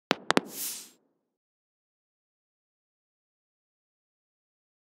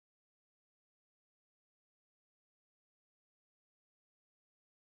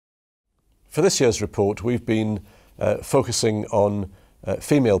For this year's report, we've been focusing on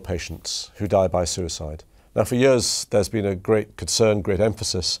female patients who die by suicide. Now, for years, there's been a great concern, great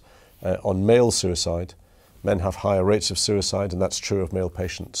emphasis on male suicide. Men have higher rates of suicide, and that's true of male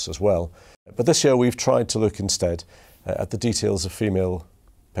patients as well. But this year, we've tried to look instead at the details of female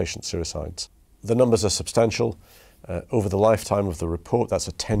patient suicides. The numbers are substantial. Over the lifetime of the report, that's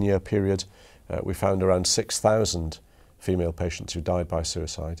a 10-year period, we found around 6,000 female patients who died by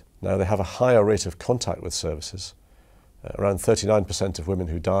suicide. Now, they have a higher rate of contact with services. Around 39% of women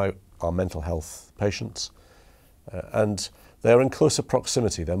who die are mental health patients, and they're in closer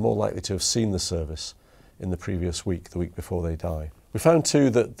proximity. They're more likely to have seen the service in the previous week, the week before they die. We found too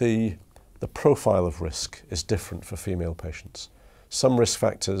that the profile of risk is different for female patients. Some risk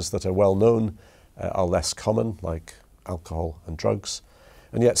factors that are well known are less common, like alcohol and drugs,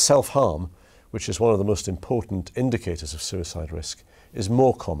 and yet self-harm, which is one of the most important indicators of suicide risk, is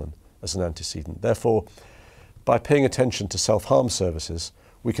more common as an antecedent. Therefore, by paying attention to self-harm services,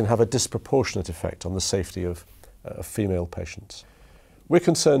 we can have a disproportionate effect on the safety of female patients. We're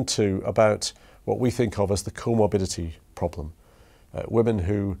concerned too about what we think of as the comorbidity problem. Women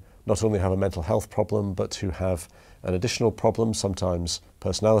who not only have a mental health problem, but who have an additional problem, sometimes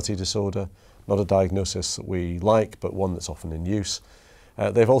personality disorder, not a diagnosis that we like, but one that's often in use.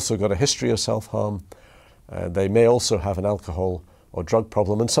 They've also got a history of self-harm. They may also have an alcohol or drug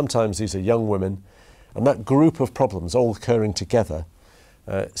problem, and sometimes these are young women. And that group of problems all occurring together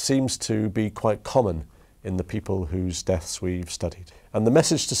seems to be quite common in the people whose deaths we've studied. And the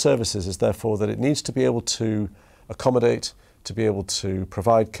message to services is therefore that it needs to be able to accommodate, to be able to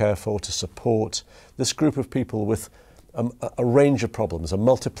provide care for, to support this group of people with a range of problems, a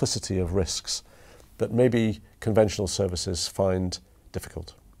multiplicity of risks that maybe conventional services find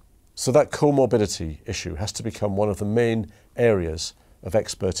difficult. So that comorbidity issue has to become one of the main areas of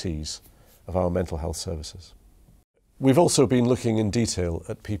expertise of our mental health services. We've also been looking in detail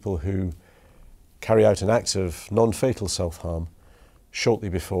at people who carry out an act of non-fatal self-harm shortly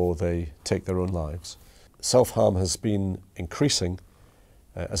before they take their own lives. Self-harm has been increasing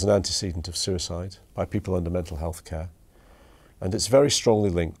as an antecedent of suicide by people under mental health care, and it's very strongly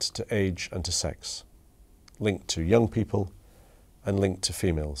linked to age and to sex, linked to young people and linked to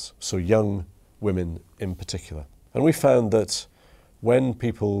females, so young women in particular. And we found that when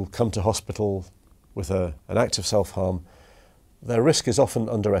people come to hospital with an act of self-harm, their risk is often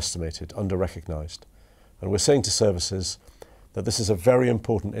underestimated, under-recognised. And we're saying to services that this is a very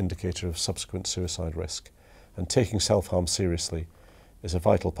important indicator of subsequent suicide risk, and taking self-harm seriously is a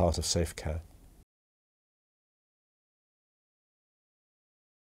vital part of safe care.